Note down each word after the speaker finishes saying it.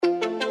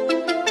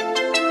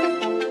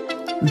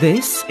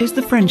This is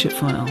the Friendship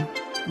File,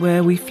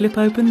 where we flip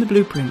open the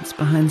blueprints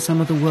behind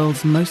some of the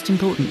world's most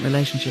important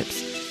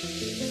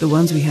relationships, the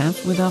ones we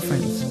have with our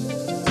friends.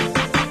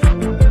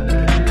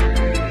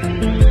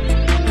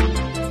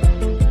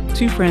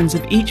 Two friends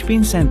have each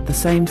been sent the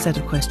same set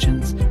of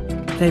questions.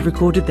 They've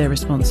recorded their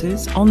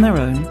responses on their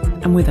own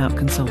and without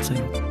consulting.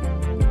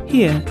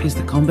 Here is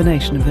the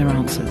combination of their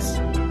answers.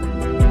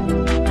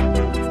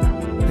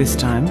 This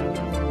time,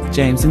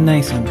 James and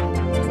Nathan.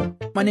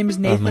 My name is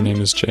Nathan. My name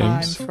is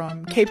James. I'm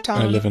from Cape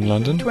Town. I live in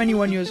London.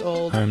 21 years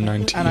old. I'm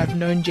 19. And I've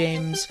known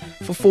James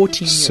for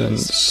 14 years.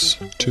 Since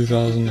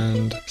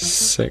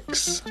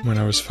 2006, when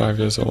I was 5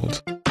 years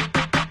old.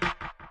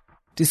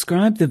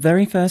 Describe the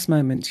very first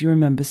moment you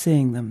remember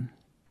seeing them.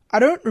 I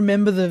don't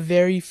remember the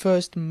very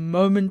first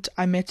moment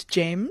I met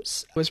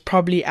James. It was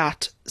probably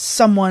at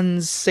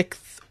someone's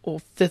 6th or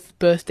 5th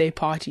birthday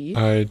party.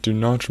 I do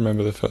not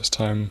remember the first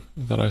time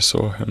that I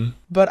saw him.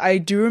 But I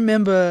do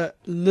remember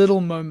little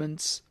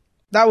moments.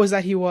 That was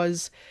that he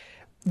was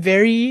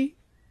very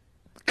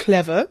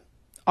clever,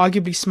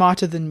 arguably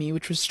smarter than me,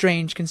 which was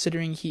strange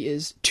considering he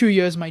is 2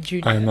 years my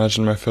junior. I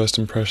imagine my first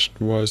impression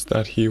was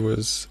that he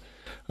was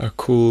a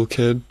cool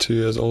kid 2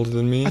 years older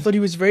than me. I thought he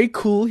was very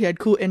cool. He had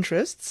cool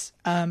interests.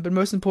 But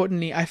most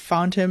importantly, I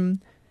found him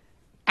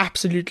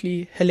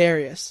absolutely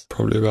hilarious.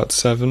 Probably about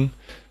 7,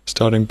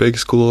 starting big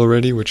school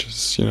already, which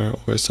is,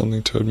 always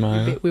something to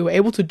admire. We were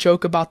able to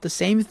joke about the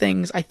same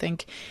things, I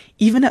think,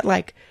 even at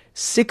like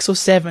 6 or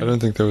 7. I don't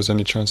think there was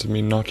any chance of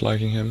me not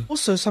liking him.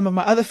 Also, some of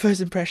my other first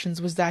impressions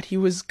was that he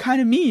was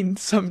kind of mean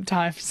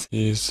sometimes.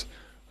 He's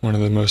one of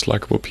the most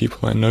likable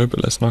people I know,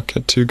 but let's not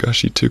get too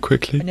gushy too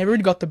quickly. I never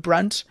really got the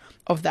brunt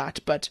of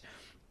that, but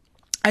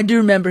I do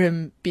remember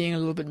him being a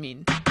little bit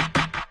mean.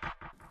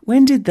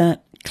 When did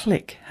that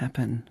click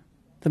happen?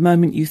 The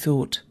moment you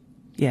thought,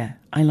 yeah,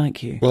 I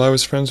like you. Well, I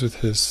was friends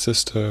with his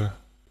sister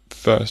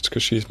first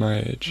because she's my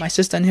age. My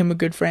sister and him were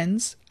good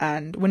friends,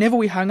 and whenever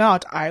we hung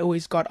out, I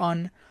always got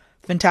on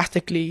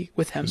fantastically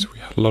with him. We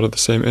had a lot of the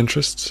same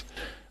interests,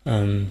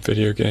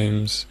 video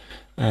games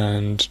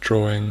and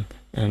drawing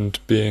and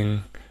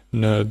being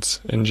nerds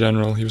in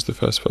general. He was the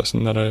first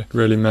person that I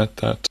really met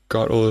that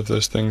got all of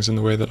those things in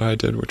the way that I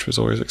did, which was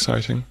always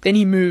exciting. Then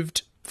he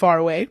moved far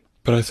away.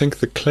 But I think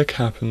the click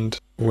happened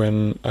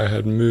when I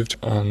had moved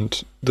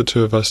and the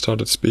two of us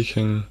started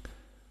speaking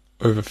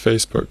over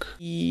Facebook.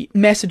 He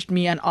messaged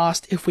me and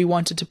asked if we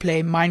wanted to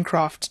play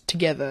Minecraft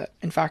together.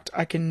 In fact,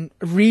 I can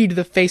read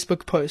the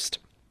Facebook post.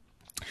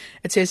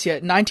 It says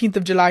here, 19th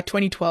of July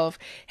 2012,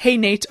 "Hey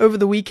Nate, over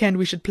the weekend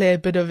we should play a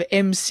bit of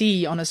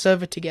MC on a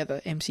server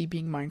together," MC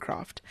being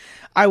Minecraft.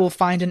 "I will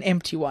find an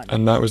empty one."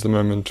 And that was the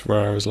moment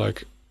where I was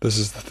like, this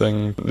is the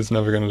thing that's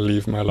never going to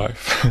leave my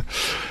life.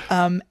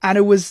 And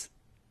it was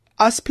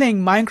us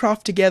playing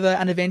Minecraft together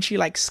and eventually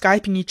like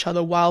Skyping each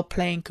other while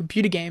playing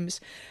computer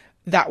games.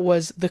 That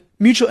was the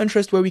mutual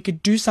interest where we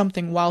could do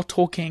something while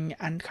talking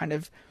and kind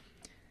of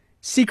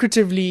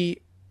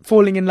secretively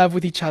falling in love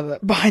with each other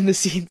behind the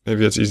scenes.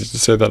 Maybe it's easy to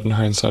say that in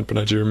hindsight, but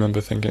I do remember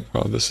thinking,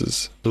 wow, this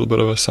is a little bit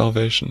of a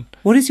salvation.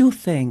 What is your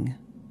thing?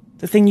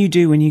 The thing you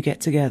do when you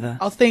get together?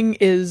 Our thing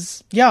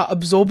is,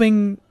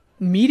 absorbing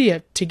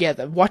media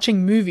together,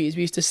 watching movies.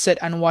 We used to sit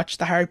and watch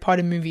the Harry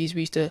Potter movies.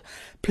 We used to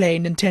play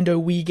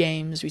Nintendo Wii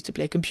games. We used to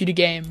play computer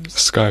games.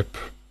 Skype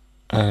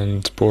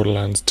and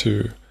Borderlands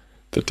 2,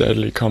 the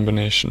deadly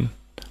combination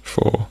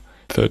for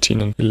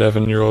 13 and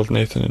 11-year-old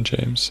Nathan and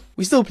James.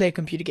 We still play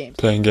computer games.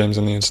 Playing games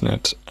on the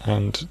internet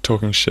and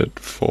talking shit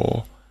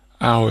for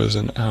hours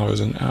and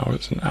hours and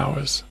hours and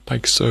hours.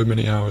 Like so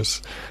many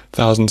hours.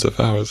 Thousands of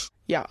hours.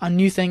 Yeah, our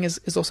new thing is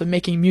also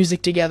making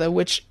music together,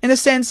 which in a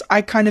sense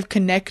I kind of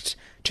connect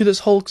to this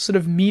whole sort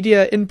of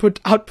media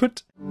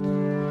input-output.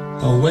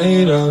 I'll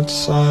wait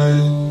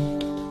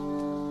outside.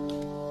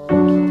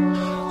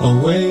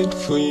 I'll wait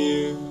for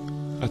you.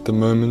 At the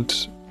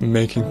moment,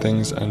 making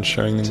things and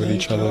sharing them with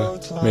each other,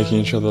 making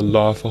each other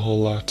laugh a whole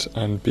lot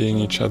and being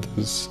each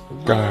other's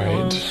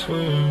guide.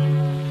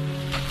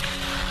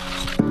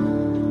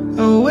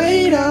 I'll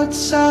wait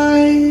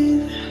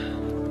outside.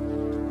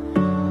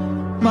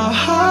 My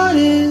heart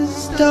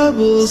is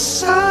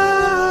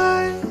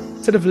double-sided.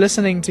 Instead of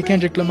listening to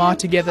Kendrick Lamar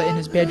together in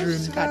his bedroom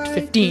at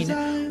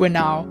 15, we're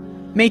now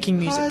making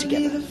music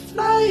together.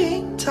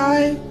 Flying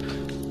type.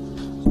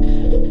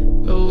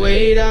 I'll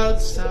wait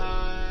outside.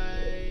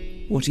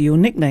 What are your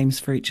nicknames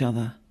for each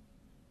other?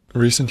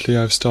 Recently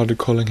I've started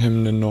calling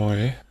him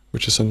Nanoy,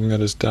 which is something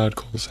that his dad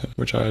calls him,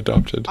 which I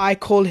adopted. I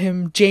call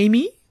him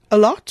Jamie a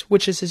lot,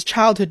 which is his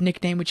childhood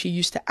nickname, which he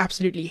used to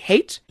absolutely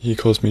hate. He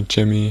calls me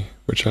Jimmy,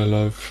 which I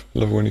love.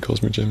 Love when he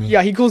calls me Jimmy.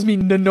 Yeah, he calls me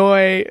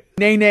Nanoy,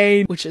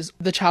 Nene, which is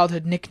the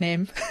childhood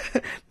nickname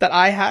that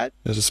I had.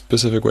 There's a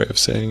specific way of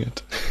saying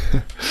it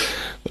that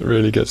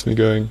really gets me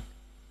going,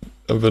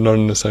 but not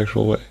in a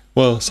sexual way.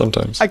 Well,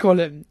 sometimes. I call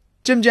him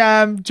Jim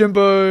Jam,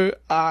 Jimbo,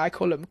 I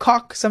call him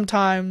Cock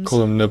sometimes.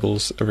 Call him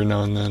Nibbles every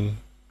now and then.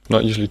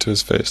 Not usually to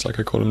his face, like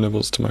I call him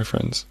Nibbles to my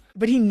friends.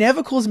 But he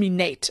never calls me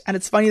Nate. And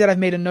it's funny that I've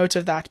made a note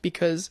of that,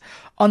 because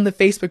on the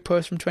Facebook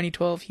post from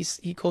 2012,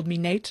 he called me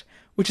Nate,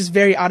 which is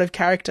very out of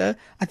character.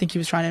 I think he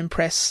was trying to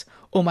impress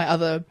all my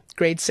other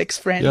grade 6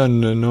 friends. Yeah,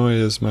 Nanoy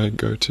is my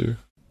go-to.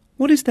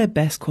 What is their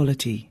best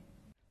quality?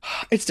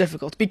 It's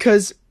difficult,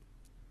 because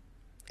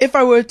if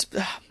I were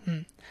to...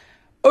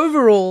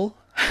 overall,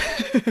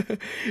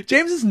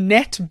 James's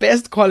net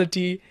best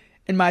quality,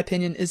 in my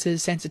opinion, is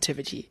his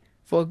sensitivity,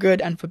 for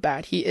good and for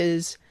bad. He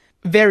is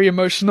very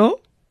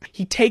emotional.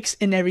 He takes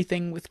in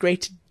everything with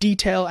great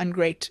detail and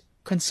great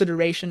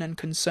consideration and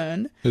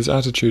concern. His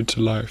attitude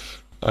to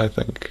life, I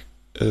think,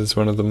 is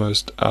one of the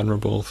most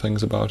admirable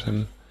things about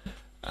him,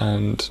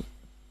 and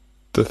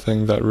the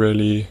thing that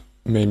really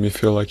made me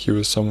feel like he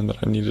was someone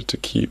that I needed to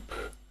keep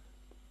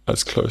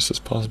as close as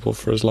possible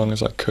for as long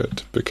as I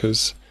could,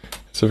 because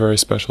it's a very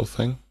special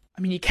thing.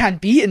 I mean, he can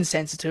be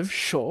insensitive,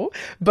 sure,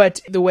 but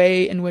the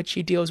way in which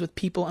he deals with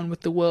people and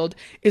with the world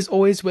is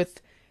always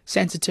with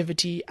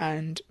sensitivity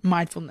and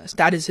mindfulness.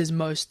 That is his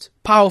most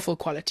powerful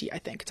quality, I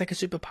think. It's like a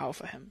superpower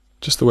for him.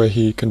 Just the way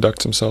he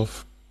conducts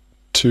himself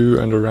to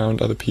and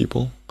around other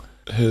people,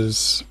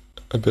 his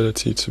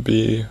ability to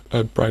be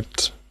a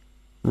bright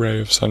ray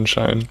of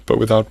sunshine, but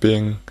without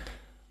being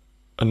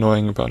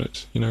annoying about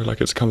it, like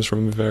it comes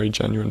from a very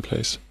genuine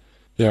place.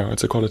 Yeah,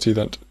 it's a quality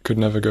that could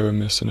never go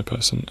amiss in a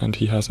person, and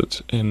he has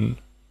it in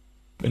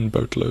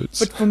boatloads.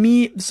 But for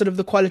me, sort of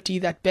the quality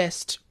that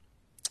best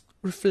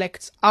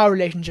reflects our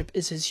relationship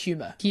is his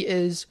humor. He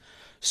is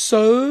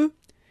so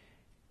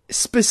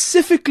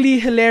specifically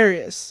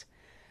hilarious.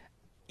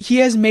 He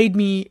has made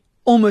me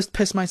almost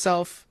piss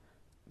myself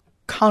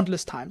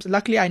countless times.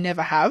 Luckily, I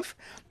never have,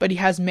 but he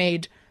has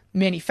made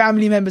many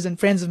family members and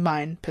friends of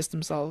mine piss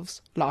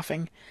themselves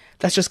laughing.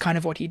 That's just kind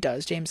of what he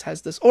does. James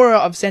has this aura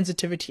of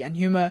sensitivity and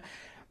humor.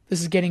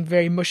 This is getting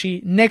very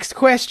mushy. Next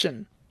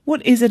question.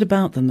 What is it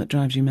about them that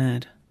drives you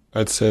mad?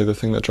 I'd say the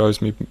thing that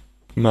drives me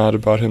mad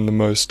about him the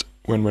most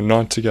when we're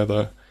not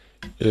together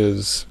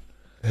is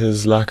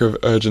his lack of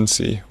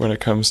urgency when it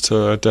comes to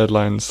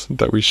deadlines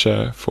that we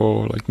share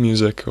for like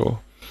music, or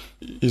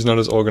he's not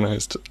as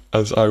organized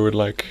as I would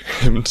like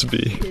him to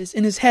be. He is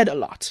in his head a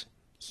lot.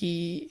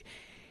 He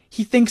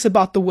thinks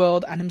about the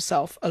world and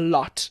himself a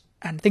lot,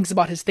 and thinks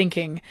about his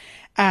thinking,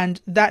 and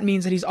that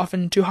means that he's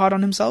often too hard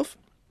on himself,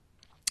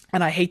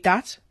 and I hate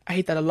that. I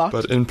hate that a lot.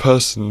 But in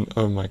person,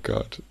 oh my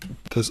god,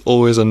 there's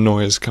always a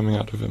noise coming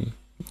out of him.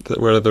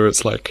 Whether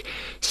it's like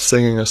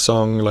singing a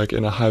song like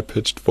in a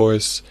high-pitched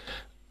voice,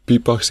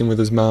 beatboxing with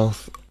his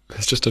mouth,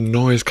 there's just a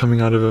noise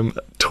coming out of him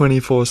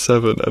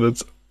 24/7,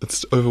 and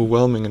it's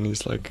overwhelming, and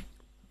he's like,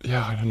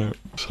 yeah, I don't know.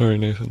 Sorry,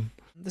 Nathan.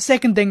 The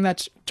second thing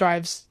that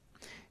drives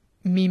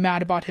me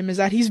mad about him is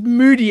that he's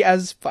moody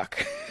as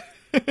fuck.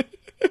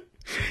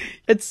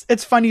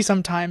 It's funny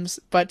sometimes,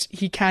 but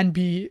he can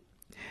be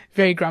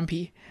very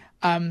grumpy.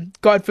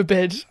 God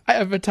forbid I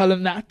ever tell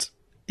him that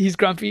he's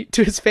grumpy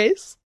to his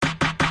face.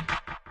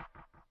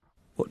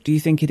 What do you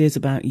think it is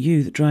about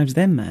you that drives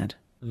them mad?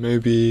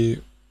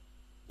 Maybe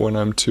when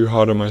I'm too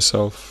hard on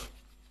myself.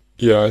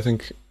 Yeah, I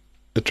think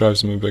it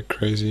drives them a bit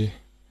crazy.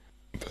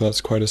 But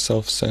that's quite a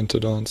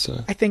self-centered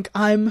answer. I think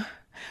I'm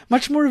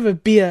much more of a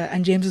beer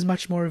and James is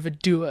much more of a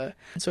doer.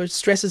 And so it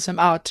stresses him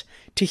out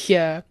to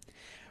hear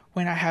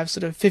when I have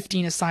sort of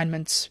 15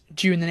 assignments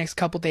due in the next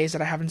couple of days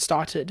that I haven't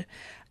started,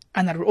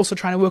 and that we're also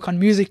trying to work on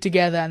music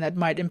together, and that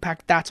might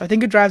impact that. So I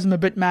think it drives him a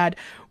bit mad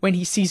when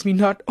he sees me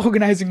not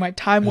organizing my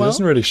time well. He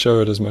doesn't really show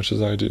it as much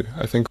as I do.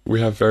 I think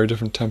we have very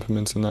different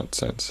temperaments in that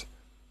sense.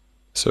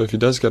 So if he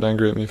does get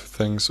angry at me for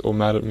things or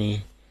mad at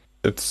me,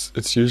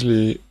 it's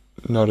usually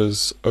not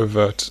as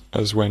overt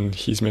as when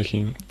he's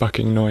making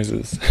bucking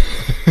noises.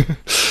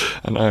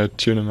 And I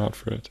tune him out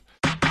for it.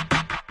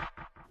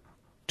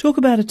 Talk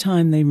about a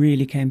time they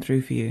really came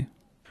through for you.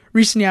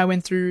 Recently I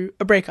went through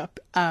a breakup,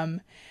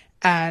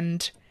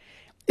 and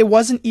it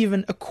wasn't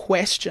even a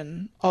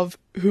question of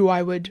who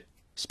I would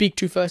speak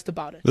to first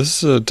about it.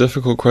 This is a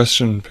difficult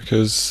question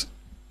because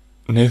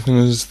Nathan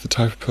is the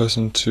type of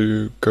person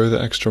to go the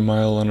extra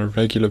mile on a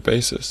regular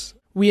basis.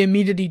 We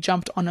immediately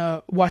jumped on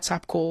a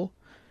WhatsApp call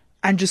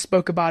and just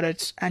spoke about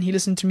it, and he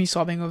listened to me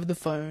sobbing over the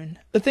phone.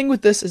 The thing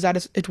with this is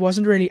that it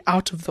wasn't really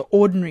out of the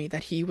ordinary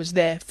that he was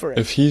there for it.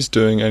 If he's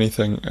doing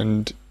anything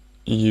and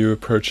you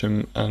approach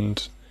him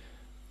and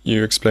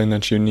you explain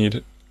that you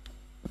need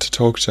to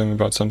talk to him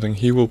about something,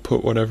 he will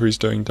put whatever he's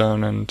doing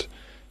down and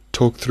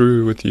talk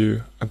through with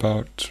you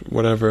about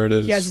whatever it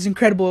is. He has this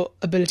incredible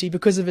ability,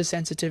 because of his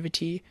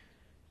sensitivity,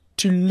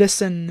 to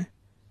listen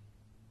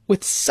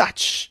with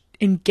such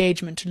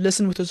engagement, to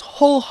listen with his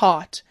whole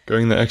heart.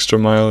 Going the extra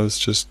mile is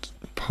just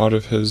part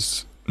of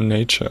his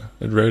nature.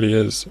 It really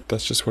is.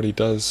 That's just what he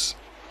does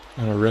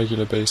on a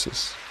regular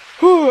basis.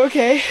 Whew,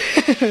 okay.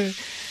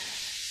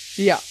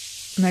 Yeah,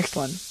 next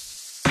one.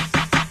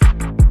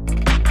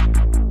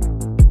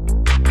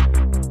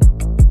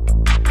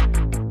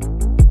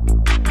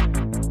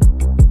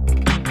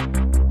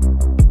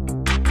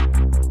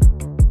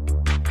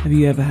 Have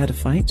you ever had a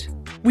fight?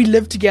 We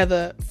lived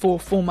together for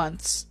 4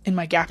 months in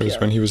my gap It was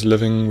year. when he was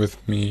living with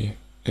me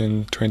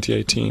in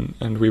 2018,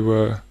 and we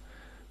were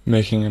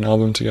making an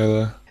album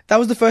together. That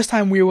was the first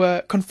time we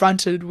were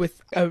confronted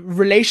with a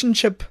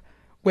relationship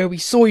where we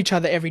saw each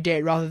other every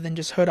day rather than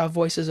just heard our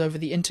voices over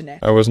the internet.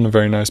 I wasn't a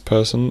very nice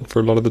person for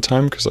a lot of the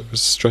time because I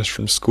was stressed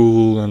from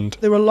school, and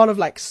There were a lot of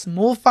like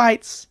small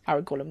fights. I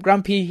would call him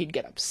grumpy. He'd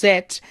get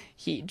upset.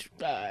 He'd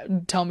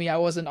tell me I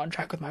wasn't on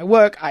track with my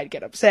work. I'd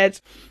get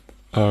upset.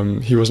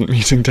 he wasn't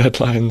meeting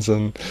deadlines,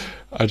 and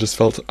I just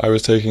felt I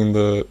was taking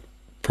the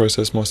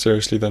process more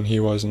seriously than he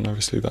was, and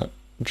obviously that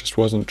just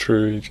wasn't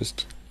true.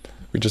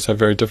 We just have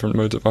very different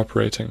modes of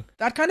operating.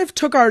 That kind of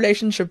took our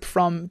relationship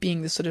from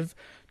being this sort of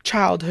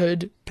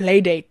childhood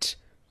play date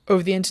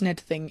over the internet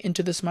thing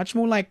into this much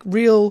more like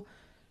real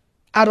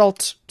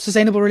adult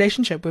sustainable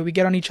relationship where we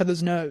get on each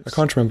other's nerves. I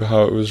can't remember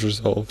how it was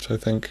resolved. I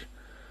think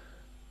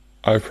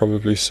I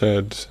probably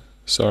said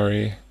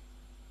sorry.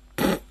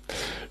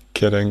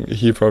 Kidding.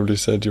 He probably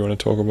said, "Do you want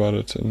to talk about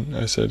it?" And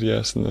I said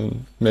yes, and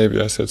then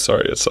maybe I said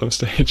sorry at some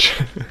stage.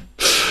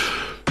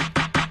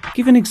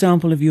 Give an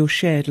example of your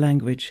shared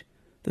language,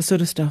 the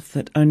sort of stuff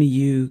that only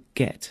you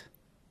get.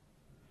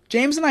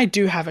 James and I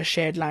do have a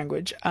shared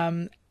language,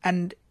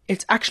 and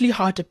it's actually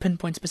hard to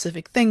pinpoint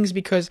specific things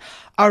because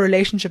our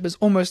relationship is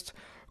almost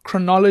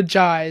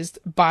chronologized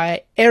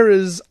by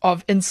errors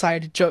of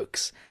inside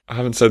jokes. I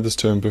haven't said this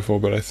to him before,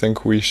 but I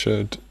think we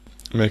should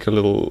make a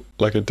little,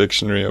 like a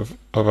dictionary of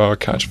our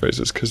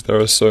catchphrases, because there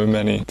are so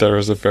many. There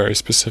is a very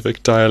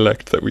specific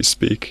dialect that we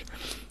speak.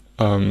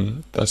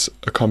 That's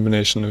a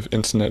combination of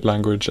internet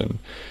language and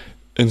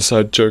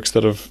inside jokes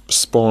that have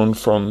spawned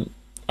from,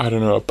 I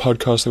don't know, a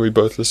podcast that we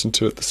both listen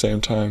to at the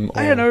same time.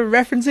 Or I don't know,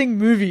 referencing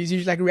movies,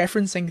 usually like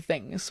referencing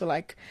things. So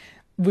like,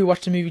 we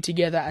watched a movie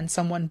together and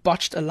someone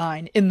botched a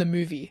line in the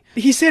movie.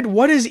 He said,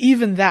 "What is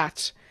even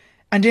that?"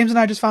 And James and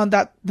I just found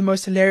that the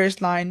most hilarious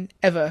line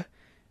ever.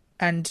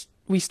 And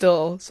we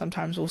still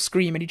sometimes will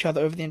scream at each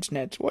other over the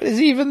internet. What is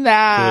even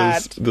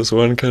that? There's this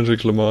one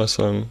Kendrick Lamar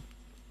song.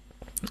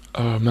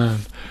 Oh man,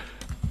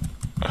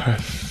 I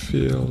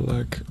feel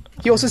like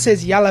He also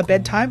says "yalla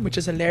bedtime," which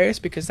is hilarious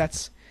because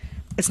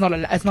it's not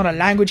a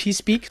language he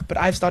speaks, but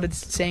I've started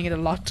saying it a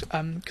lot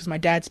because my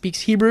dad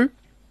speaks Hebrew.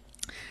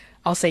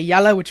 I'll say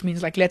 "yalla," which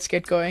means like "let's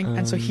get going,"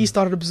 and so he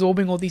started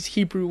absorbing all these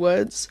Hebrew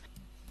words,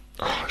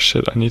 oh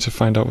shit, I need to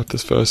find out what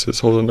this verse is.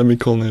 Hold on, let me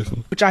call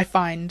Nathan. which I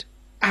find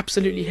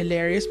absolutely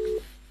hilarious.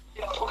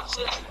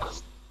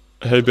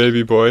 Hey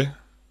baby boy,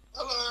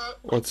 Hello.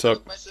 what's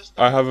up? My sister.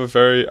 I have a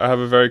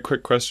very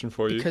quick question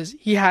for you. Because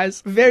he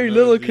has very No,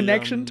 little the,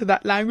 connection to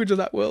that language of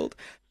that world.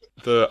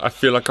 I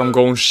feel like I'm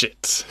going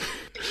shit.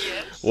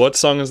 Yes. What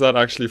song is that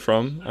actually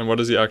from, and what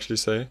does he actually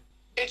say?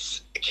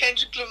 It's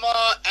Kendrick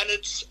Lamar, and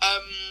it's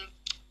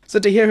So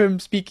to hear him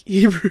speak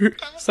Hebrew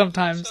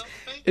sometimes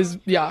is,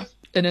 yeah,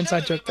 an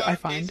inside joke that I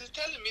find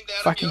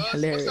fucking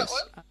hilarious.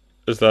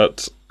 Is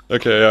that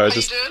okay? Yeah, How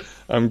you doing?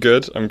 I'm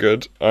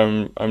good.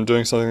 I'm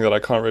doing something that I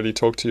can't really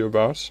talk to you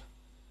about.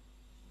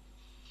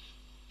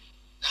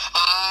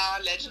 Ah,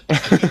 legend.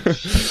 Okay.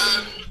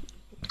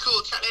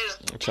 Cool. Chat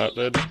later. Chat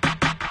later.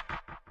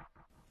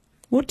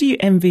 What do you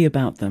envy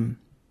about them?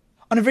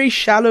 On a very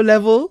shallow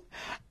level,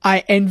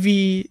 I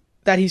envy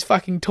that he's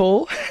fucking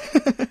tall.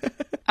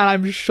 And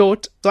I'm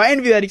short. So I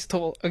envy that he's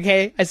tall,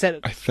 okay? I said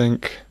it. I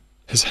think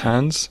his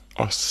hands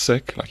are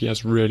sick. Like, he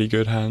has really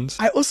good hands.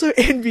 I also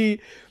envy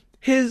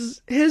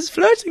his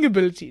flirting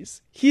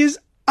abilities. He is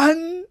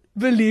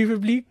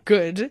unbelievably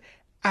good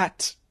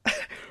at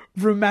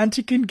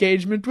romantic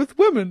engagement with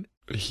women.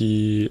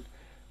 He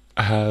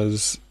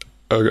has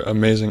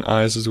amazing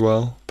eyes as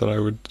well that I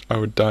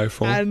would die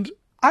for. And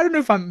I don't know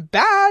if I'm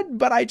bad,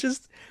 but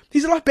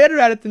he's a lot better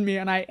at it than me,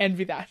 and I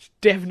envy that,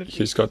 definitely.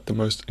 He's got the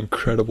most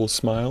incredible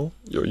smile.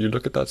 You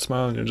look at that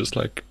smile and you're just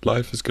like,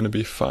 life is going to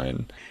be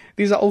fine.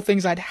 These are all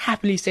things I'd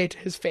happily say to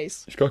his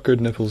face. He's got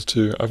good nipples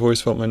too. I've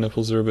always felt my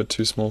nipples are a bit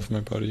too small for my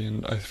body,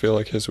 and I feel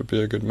like his would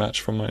be a good match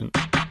for mine.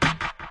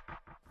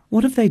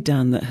 What have they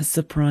done that has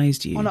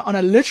surprised you? On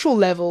a literal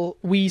level,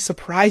 we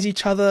surprise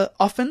each other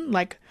often.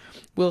 Like,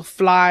 we'll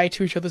fly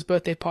to each other's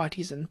birthday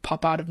parties and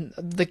pop out of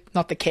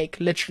not the cake,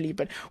 literally,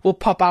 but we'll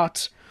pop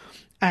out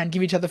and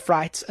give each other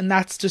frights, and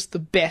that's just the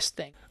best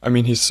thing. I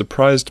mean, he's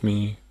surprised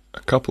me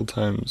a couple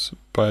times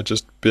by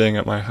just being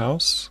at my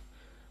house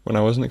when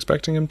I wasn't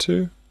expecting him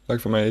to. Like,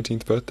 for my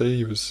 18th birthday,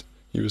 he was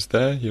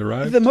there, he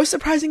arrived. The most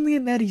surprising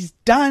thing that he's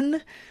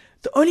done,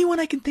 the only one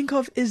I can think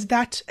of is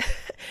that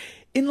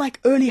in like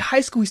early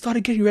high school, he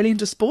started getting really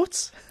into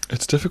sports.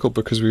 It's difficult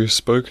because we've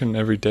spoken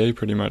every day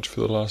pretty much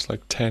for the last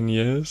like 10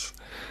 years.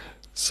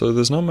 So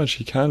there's not much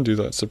he can do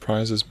that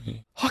surprises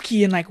me.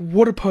 Hockey and like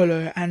water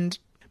polo,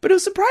 but it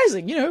was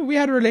surprising, we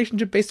had a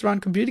relationship based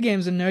around computer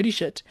games and nerdy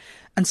shit,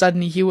 and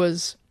suddenly he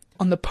was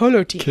on the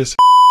polo team. Kiss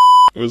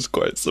was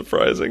quite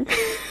surprising.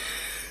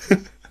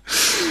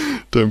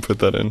 Don't put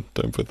that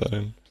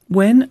in.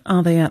 When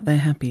are they at their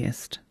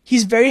happiest?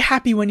 He's very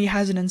happy when he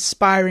has an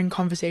inspiring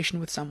conversation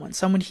with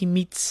someone he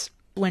meets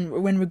when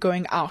we're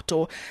going out,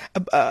 or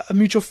a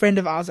mutual friend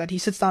of ours that he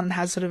sits down and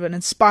has sort of an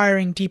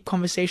inspiring, deep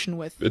conversation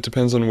with. It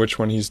depends on which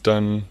one he's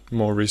done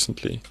more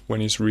recently,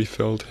 when he's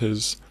refilled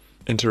his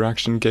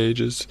interaction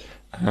gauges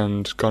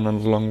and gone on a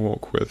long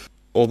walk with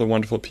all the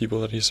wonderful people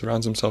that he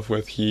surrounds himself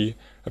with. He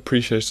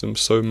appreciates them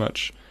so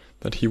much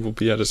that he will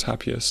be at his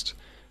happiest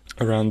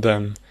around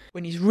them.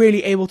 When he's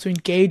really able to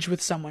engage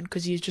with someone,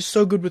 because he's just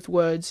so good with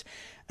words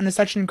and is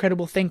such an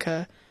incredible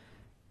thinker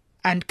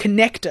and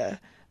connector,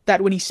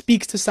 that when he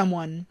speaks to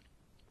someone,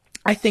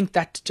 I think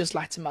that just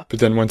lights him up. But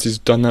then once he's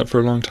done that for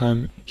a long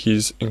time,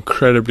 he's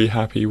incredibly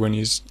happy when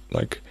he's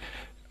like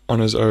on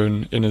his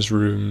own in his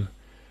room,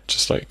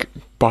 just like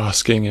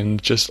basking in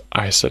just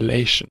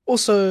isolation.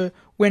 Also,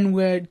 when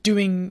we're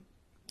doing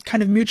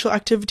kind of mutual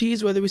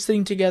activities, whether we're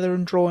sitting together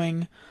and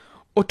drawing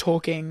or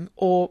talking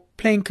or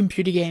playing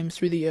computer games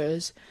through the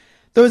years,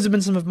 those have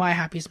been some of my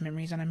happiest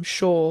memories, and I'm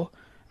sure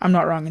I'm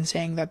not wrong in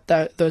saying that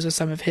those are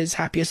some of his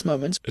happiest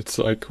moments. It's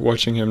like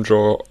watching him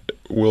draw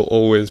will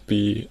always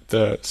be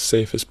the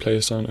safest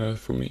place on earth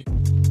for me.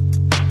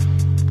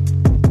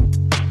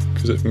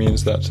 Because it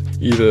means that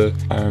either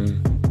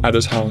I'm at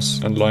his house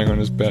and lying on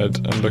his bed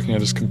and looking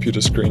at his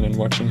computer screen and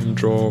watching him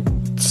draw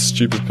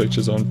stupid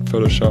pictures on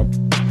Photoshop,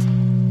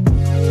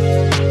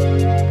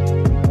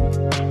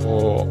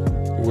 or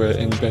we're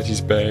in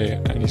Betty's Bay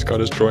and he's got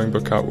his drawing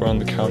book out, we're on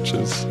the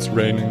couches, it's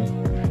raining,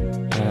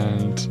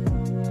 and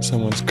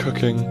someone's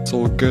cooking. It's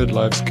all good,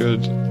 life's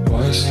good.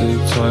 Why sleep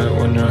tight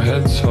when your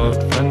head's hot?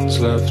 Friends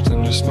left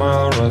and your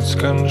smile rots,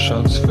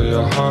 gunshots for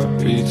your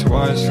heartbeat.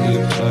 Why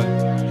sleep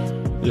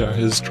tight? Yeah,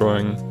 his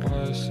drawing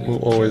will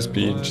always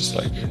be just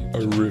like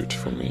a root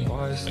for me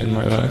in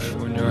my life.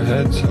 When your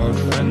head's hot,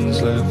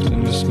 friends left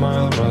and your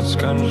smile rots,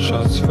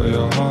 gunshots for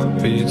your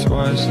heartbeat.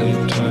 Why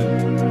sleep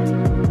tight?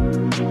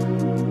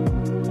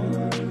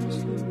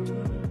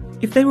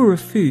 If they were a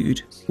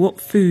food,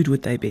 what food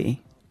would they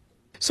be?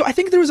 So I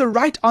think there is a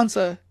right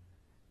answer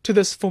to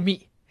this for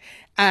me.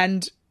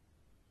 And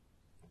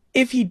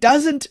if he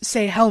doesn't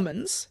say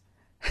Hellmann's,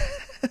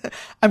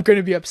 I'm going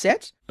to be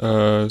upset.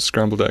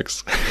 Scrambled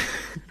eggs.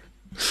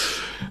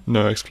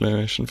 No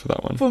explanation for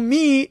that one. For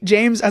me,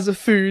 James as a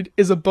food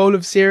is a bowl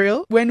of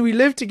cereal. When we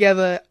lived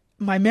together,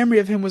 my memory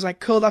of him was like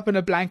curled up in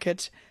a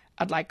blanket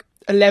at like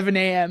 11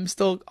 a.m.,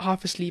 still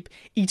half asleep,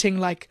 eating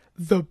like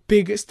the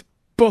biggest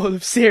bowl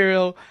of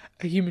cereal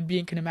a human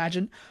being can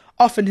imagine.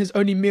 Often his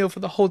only meal for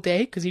the whole day,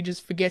 because he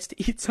just forgets to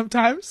eat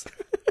sometimes.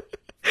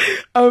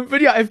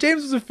 But yeah, if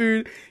James was a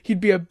food,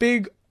 he'd be a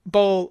big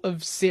bowl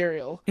of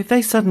cereal. If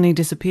they suddenly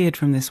disappeared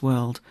from this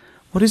world,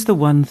 what is the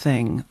one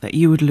thing that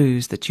you would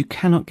lose that you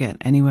cannot get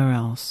anywhere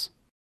else?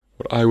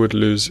 What I would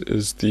lose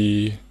is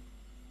the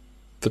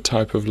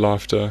type of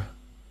laughter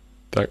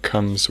that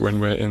comes when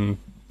we're in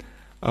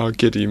our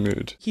giddy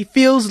mood. He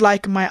feels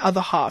like my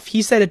other half.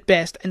 He said it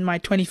best in my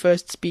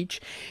 21st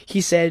speech. He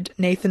said,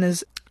 Nathan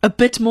is a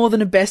bit more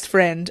than a best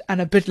friend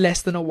and a bit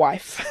less than a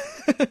wife.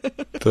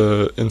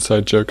 The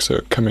inside jokes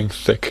are coming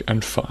thick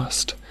and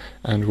fast,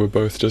 and we're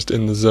both just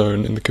in the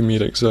zone, in the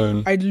comedic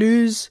zone. I'd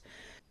lose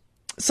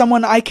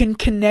someone I can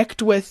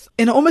connect with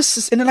in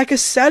like a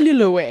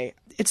cellular way.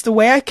 It's the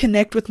way I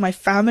connect with my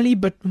family,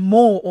 but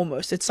more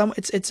almost. It's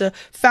a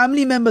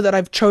family member that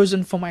I've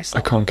chosen for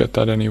myself. I can't get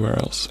that anywhere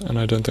else, and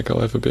I don't think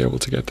I'll ever be able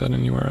to get that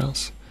anywhere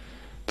else.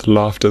 The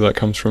laughter that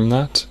comes from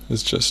that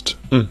is just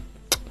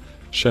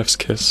chef's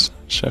kiss.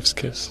 Chef's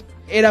kiss.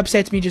 It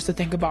upsets me just to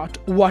think about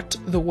what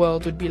the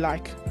world would be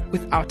like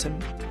without him.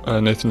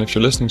 Nathan, if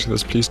you're listening to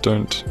this, please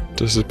don't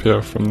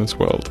disappear from this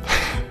world.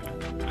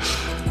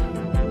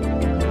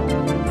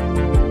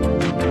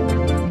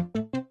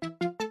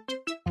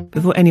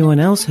 Before anyone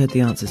else heard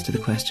the answers to the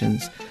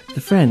questions,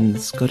 the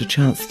friends got a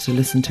chance to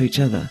listen to each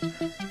other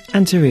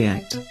and to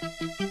react.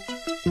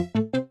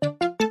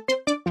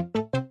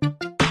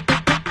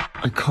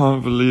 I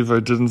can't believe I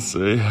didn't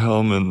say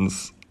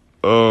Hellmann's.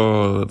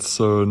 Oh, that's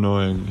so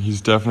annoying.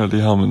 He's definitely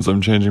Hellmann's.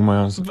 I'm changing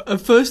my answer.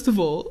 First of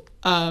all,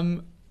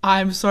 I'm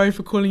sorry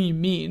for calling you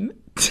mean.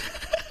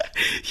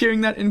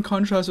 Hearing that in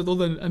contrast with all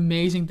the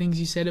amazing things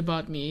you said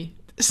about me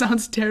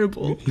sounds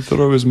terrible. He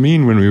thought I was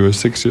mean when we were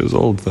 6 years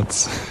old.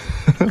 That's...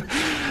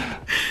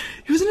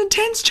 He was an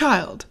intense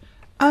child.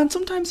 And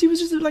sometimes he was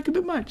just like a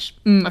bit much.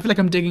 I feel like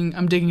I'm digging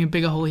a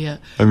bigger hole here.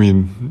 I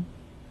mean,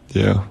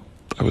 yeah,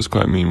 I was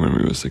quite mean when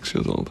we were 6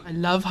 years old. I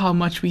love how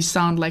much we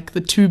sound like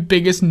the two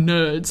biggest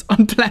nerds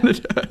on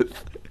planet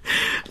Earth.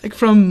 Like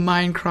from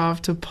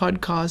Minecraft to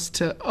podcast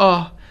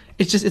to,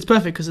 it's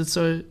perfect because it's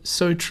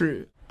so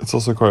true. It's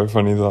also quite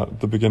funny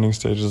that the beginning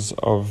stages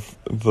of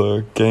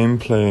the game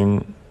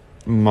playing,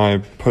 my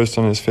post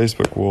on his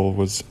Facebook wall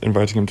was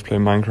inviting him to play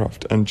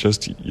Minecraft, and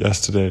just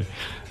yesterday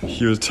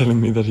he was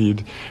telling me that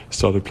he'd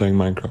started playing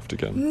Minecraft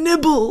again.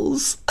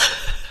 Nibbles!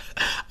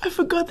 I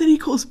forgot that he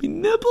calls me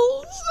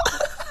Nibbles.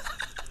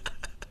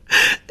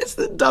 It's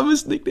the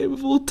dumbest nickname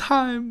of all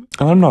time.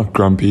 And I'm not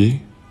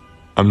grumpy.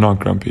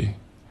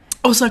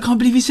 Also, I can't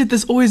believe you said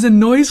there's always a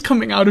noise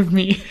coming out of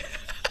me.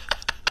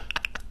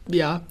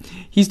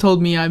 he's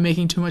told me I'm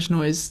making too much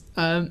noise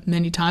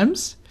many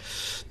times.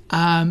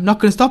 Not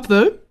going to stop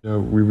though. Yeah,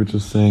 we were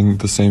just saying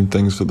the same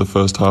things for the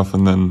first half,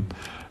 and then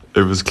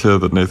it was clear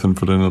that Nathan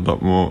put in a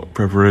lot more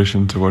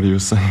preparation to what he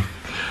was saying.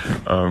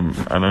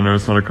 And I know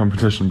it's not a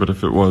competition, but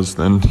if it was,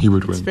 then he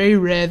would win. It's very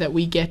rare that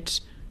we get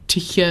to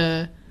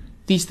hear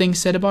these things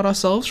said about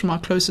ourselves from our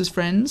closest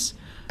friends.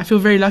 I feel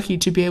very lucky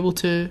to be able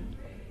to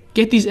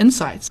get these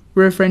insights.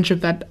 We're a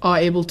friendship that are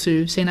able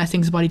to say nice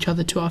things about each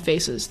other to our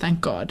faces,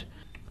 thank God.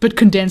 But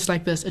condensed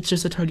like this, it's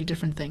just a totally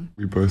different thing.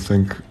 We both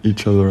think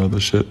each other are the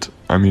shit.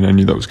 I mean, I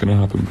knew that was going to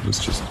happen,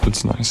 but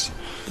it's nice.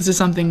 This is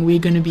something we're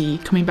going to be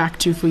coming back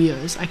to for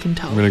years, I can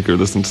tell. I'm going to go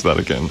listen to that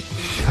again.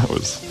 That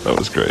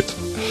was great.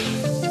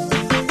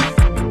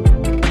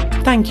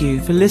 Thank you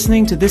for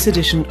listening to this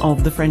edition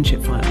of The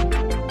Friendship File.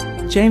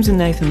 James and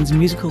Nathan's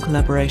musical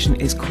collaboration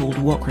is called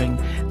Walkring.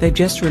 They've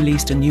just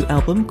released a new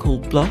album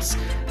called Bloss,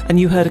 and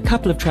you heard a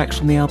couple of tracks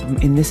from the album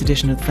in this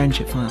edition of The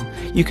Friendship File.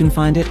 You can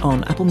find it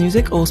on Apple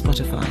Music or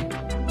Spotify.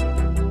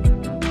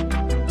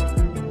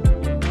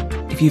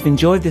 If you've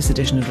enjoyed this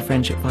edition of The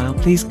Friendship File,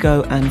 please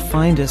go and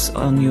find us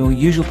on your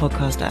usual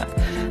podcast app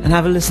and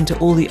have a listen to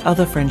all the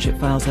other Friendship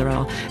Files there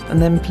are.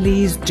 And then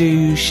please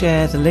do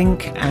share the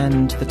link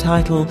and the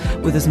title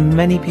with as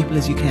many people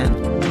as you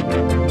can.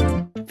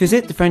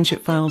 Visit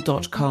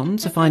thefriendshipfile.com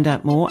to find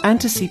out more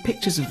and to see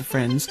pictures of the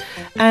friends.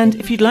 And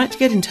if you'd like to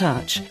get in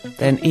touch,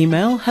 then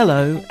email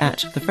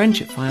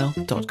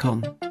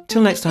hello@thefriendshipfile.com.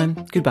 Till next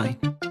time, goodbye.